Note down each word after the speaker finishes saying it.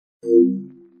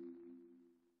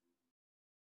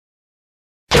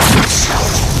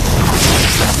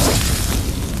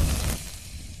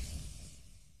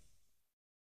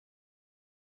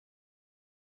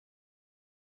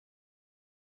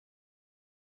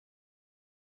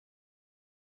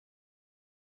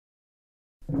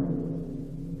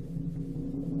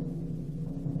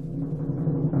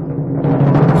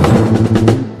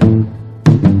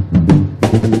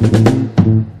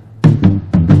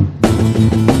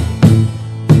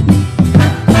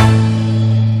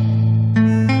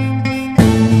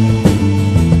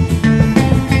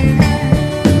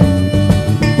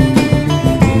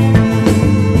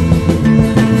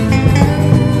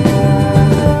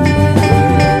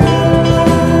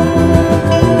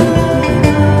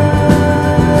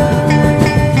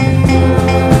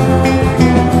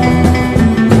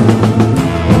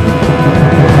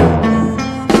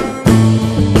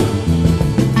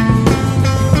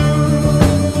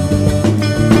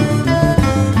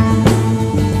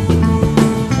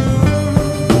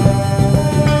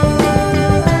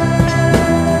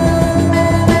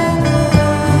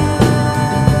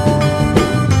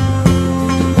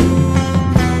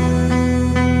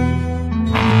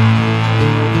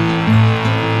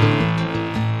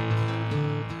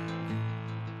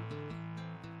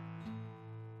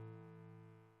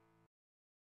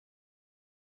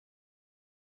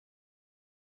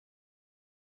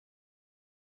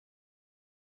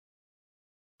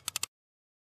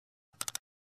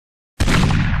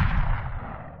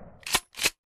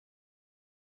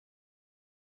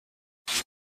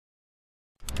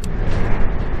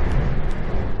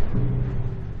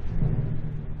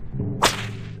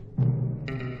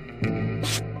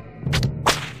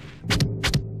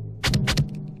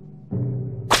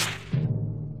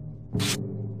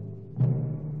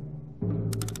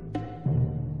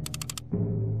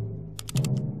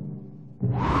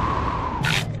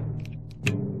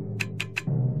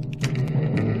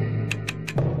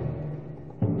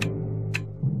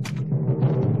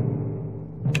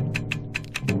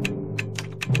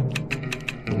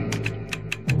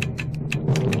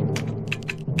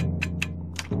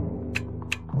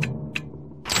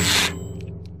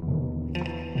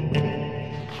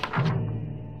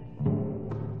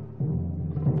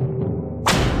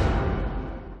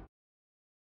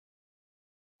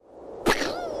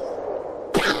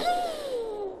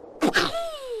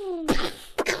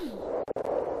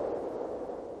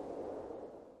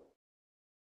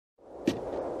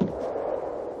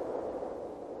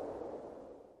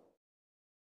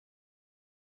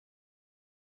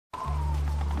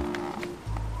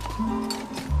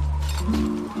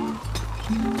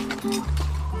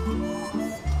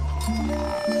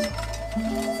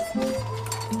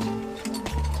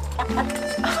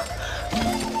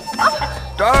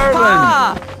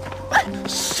Darling!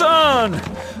 Son!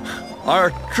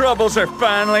 Our troubles are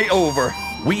finally over.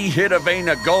 We hit a vein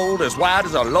of gold as wide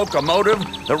as a locomotive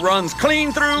that runs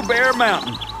clean through Bear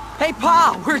Mountain. Hey,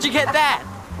 Pa, where'd you get that?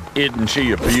 Isn't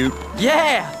she a beaut?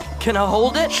 Yeah! Can I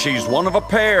hold it? She's one of a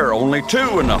pair, only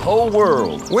two in the whole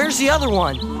world. Where's the other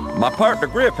one? My partner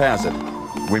Griff has it.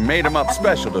 We made him up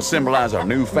special to symbolize our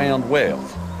newfound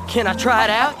wealth. Can I try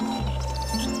it out?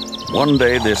 One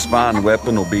day this fine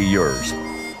weapon will be yours.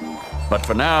 But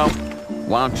for now,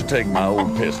 why don't you take my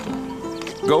old pistol?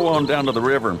 Go on down to the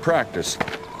river and practice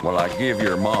while I give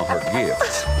your ma her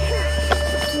gifts.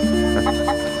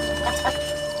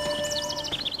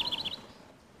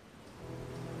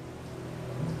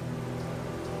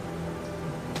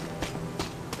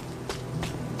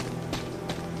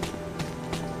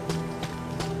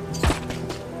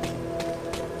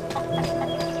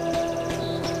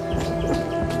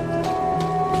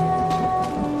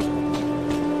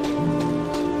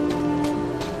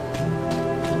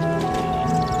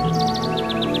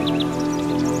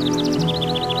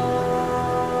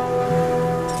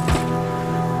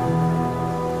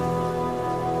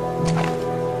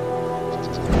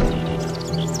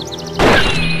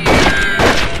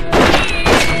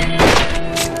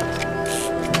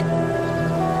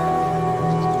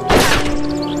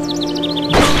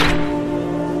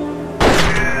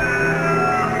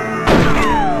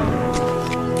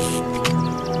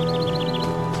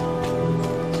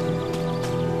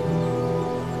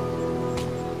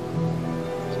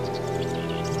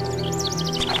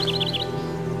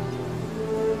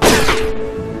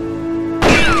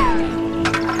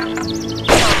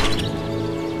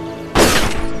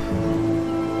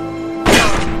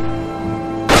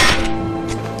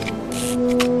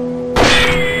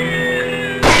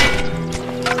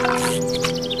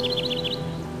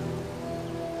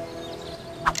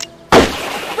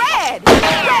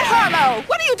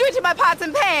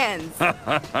 hands.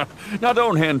 Now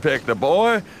don't henpeck the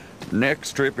boy.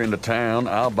 Next trip into town,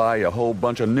 I'll buy you a whole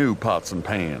bunch of new pots and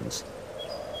pans.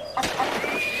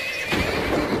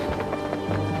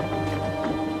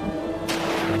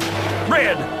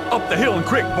 Red, up the hill and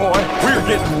quick, boy. We're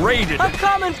getting raided. I'm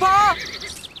coming, Pa!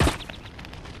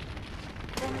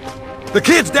 The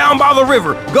kid's down by the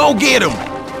river. Go get him.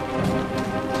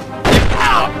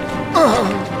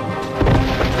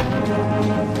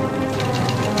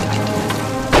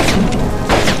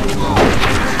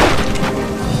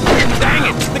 Dang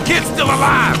it! The kid's still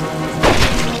alive.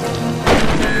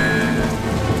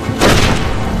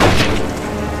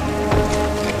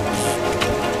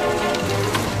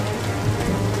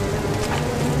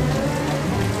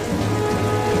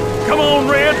 Come on,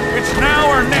 Red. It's now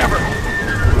or never.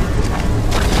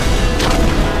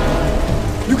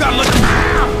 You gotta look.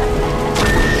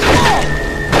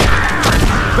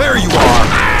 There you are.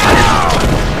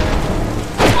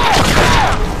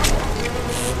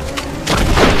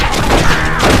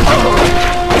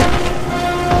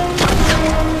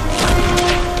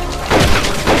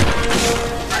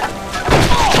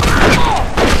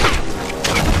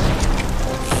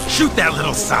 Shoot that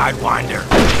little sidewinder.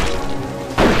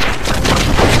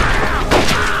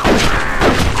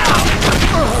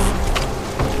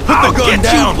 Put the gun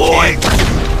down, boy!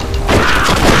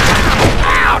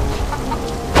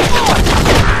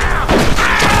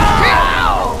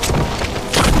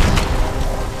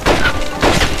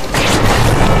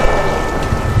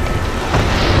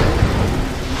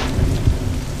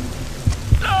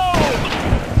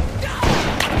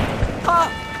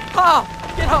 Pa!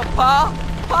 Get up, Pa!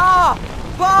 Pa!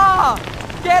 Pa!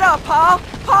 Get up, Pa!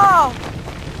 Pa!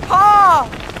 Pa!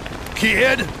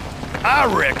 Kid, I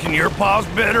reckon your pa's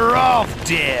better off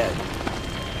dead.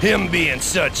 Him being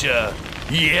such a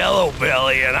yellow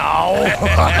belly and all.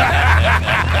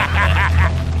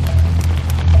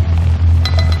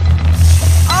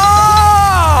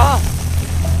 Ah!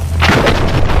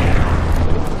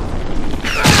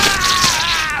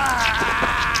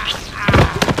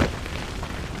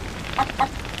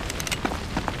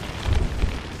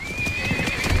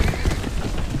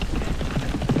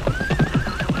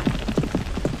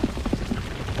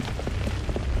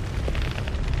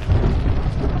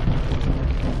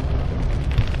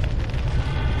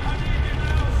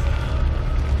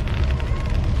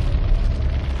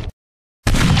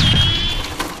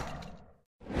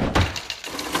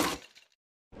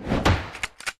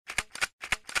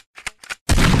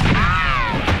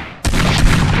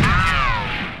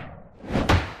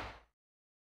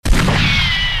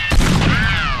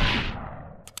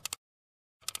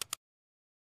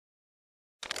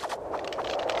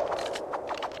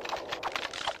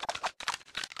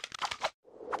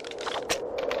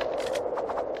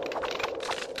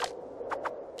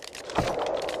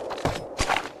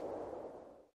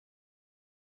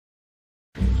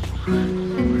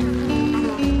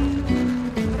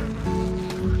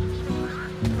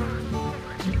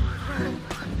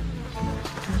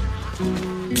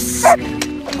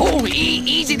 Oh,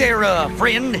 easy there,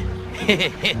 friend.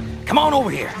 Come on over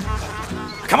here.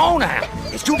 Come on now.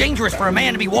 It's too dangerous for a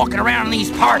man to be walking around in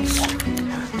these parts.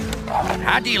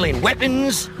 I deal in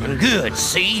weapons and goods,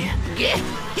 see?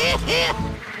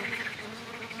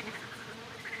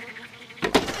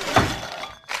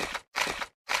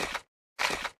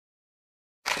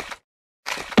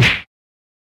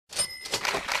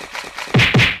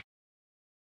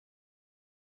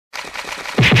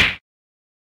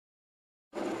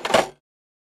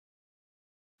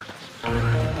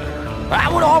 I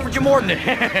would have offered you more than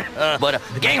that. But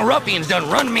a gang of ruffians done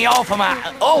run me off of my...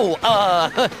 well,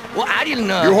 I didn't,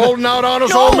 You holding out on us,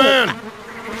 No! old man?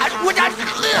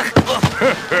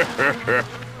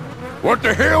 What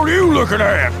the hell are you looking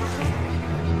at?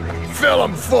 Fill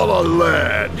 'em full of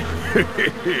lead.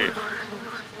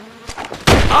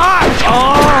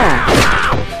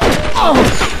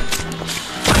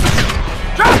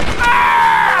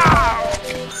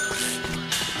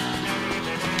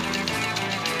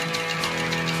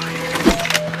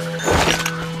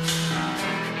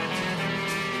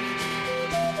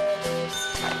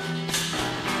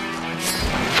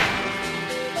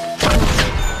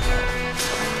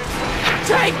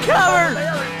 Take cover!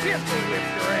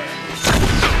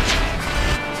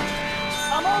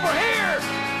 I'm over here!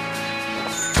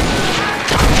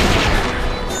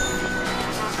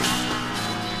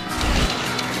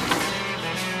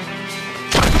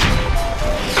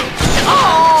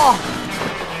 Oh!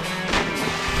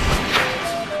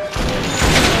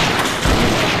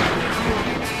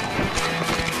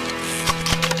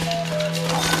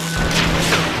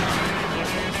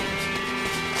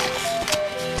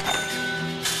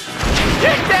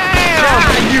 Get down!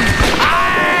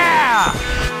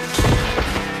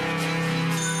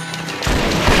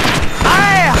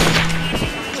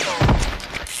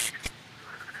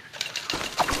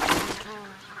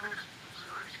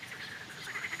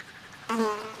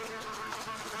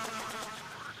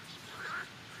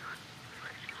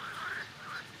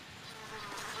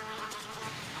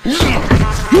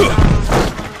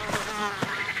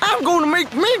 I'm gonna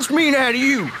make mincemeat out of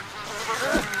you!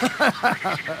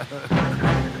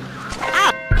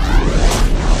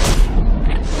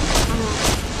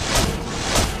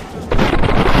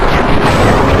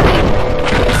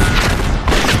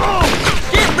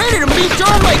 Get ready to meet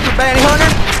your maker, bounty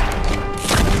hunter!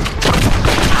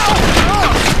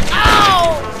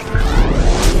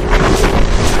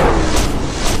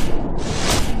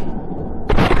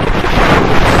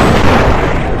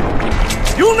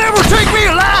 You'll never take me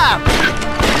alive!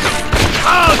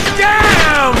 Oh,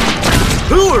 damn!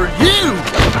 Who are you?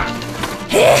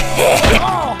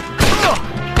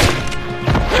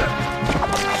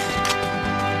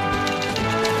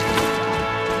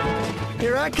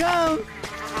 Here I come!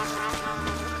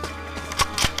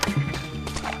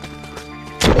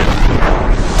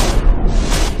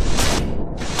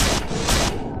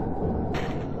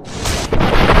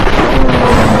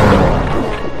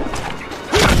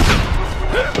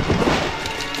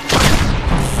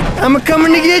 I'm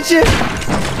coming to get you.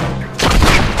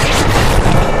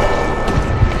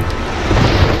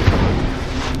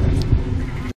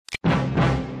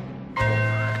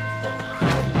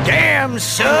 Damn,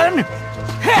 son!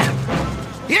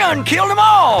 You done killed them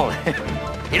all!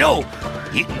 You know,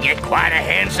 you can get quite a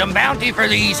handsome bounty for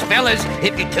these fellas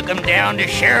if you took them down to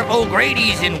Sheriff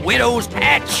O'Grady's in Widow's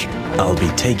Patch. I'll be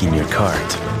taking your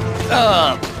cart.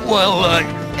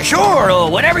 Sure,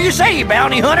 whatever you say,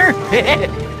 bounty hunter.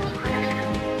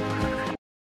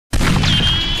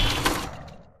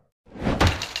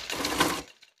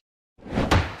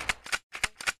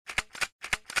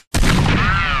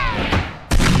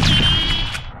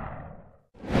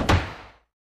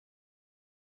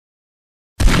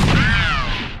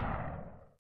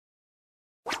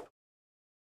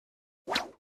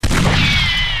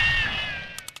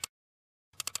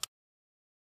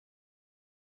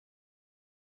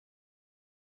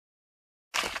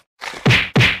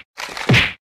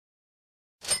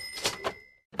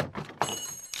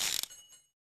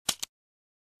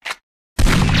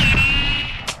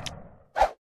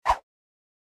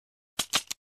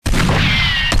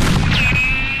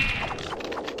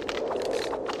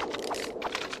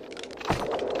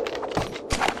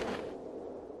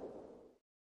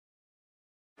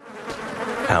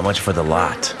 How much for the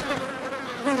lot?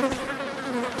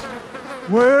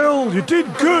 Well, you did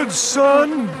good,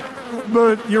 son,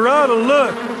 but you're out of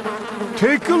luck.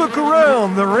 Take a look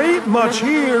around. There ain't much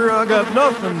here. I got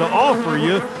nothing to offer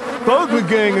you. The Ugly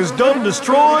Gang is done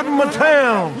destroyed my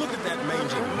town. Look at that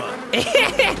mangy mutt.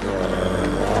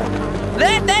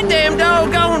 That damn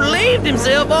doggone leaved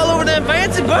himself all over them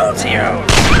fancy boots he owns.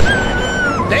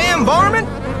 Damn varmint!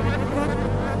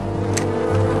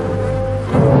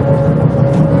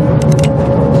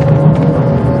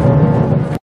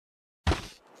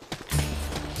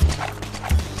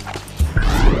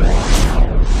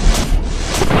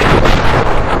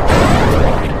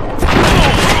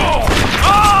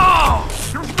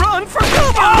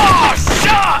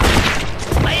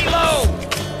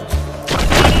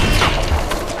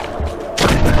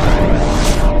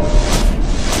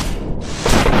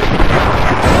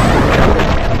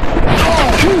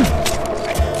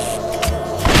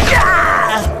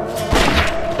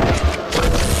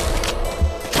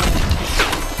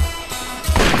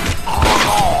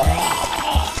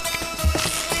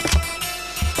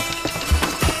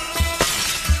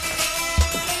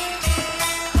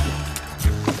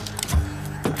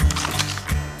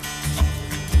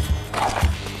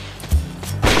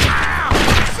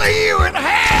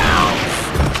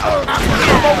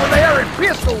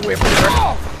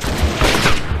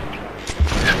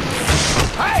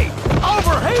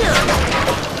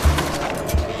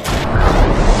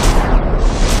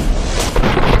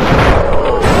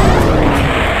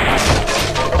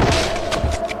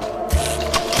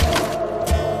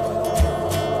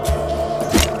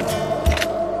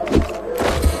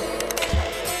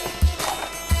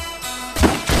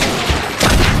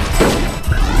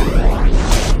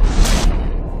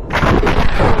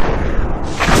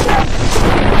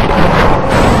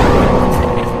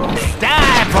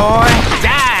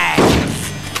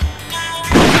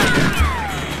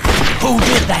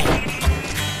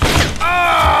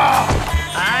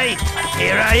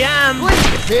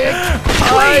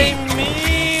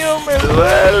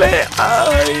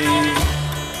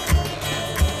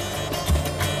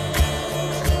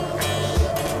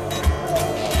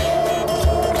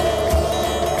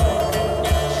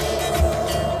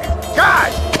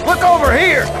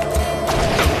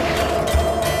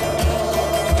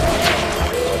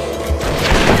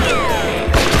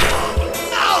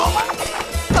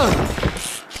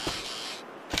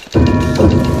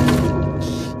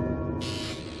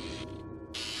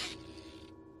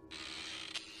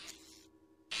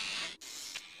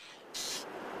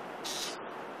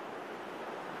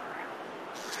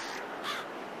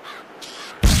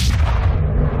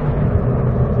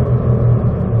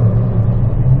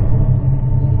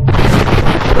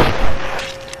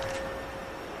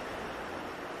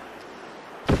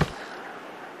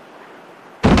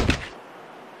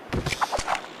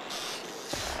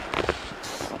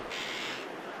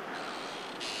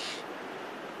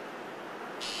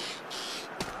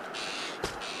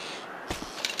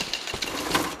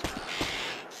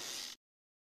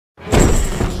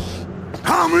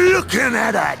 looking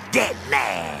at a dead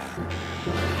man.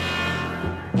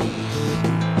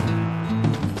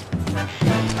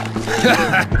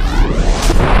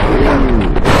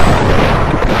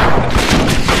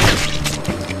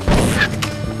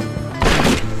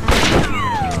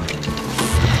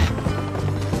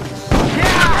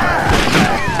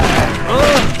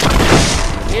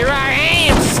 Here I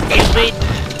am, stupid!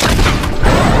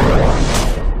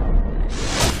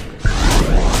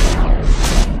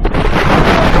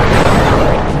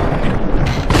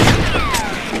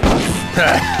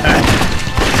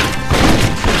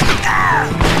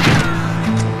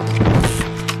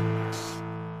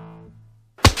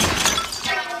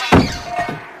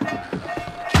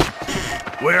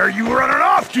 Where are you running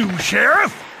off to,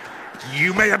 Sheriff?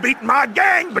 You may have beaten my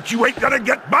gang, but you ain't gonna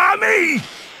get by me!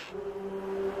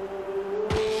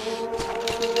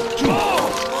 Whoa!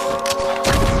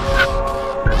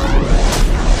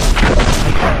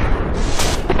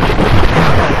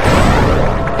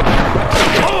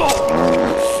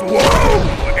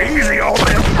 Easy on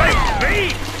them fake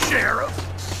me, Sheriff!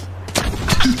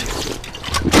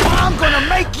 I'm gonna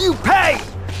make you pay!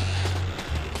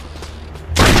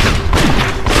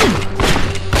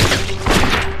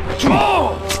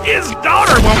 His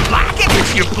daughter won't like it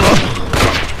if you look.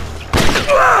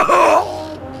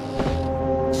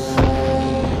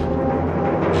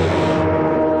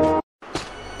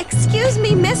 Excuse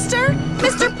me, mister?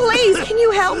 Mister, please, can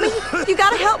you help me? You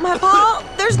gotta help my pa.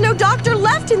 There's no doctor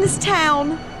left in this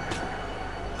town.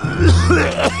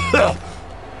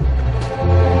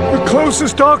 The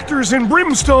closest doctor's in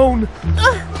Brimstone.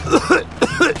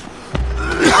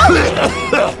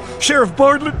 Sheriff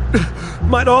Bartlett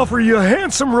might offer you a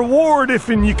handsome reward if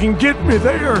you can get me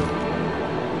there.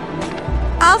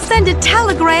 I'll send a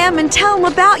telegram and tell him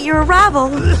about your arrival.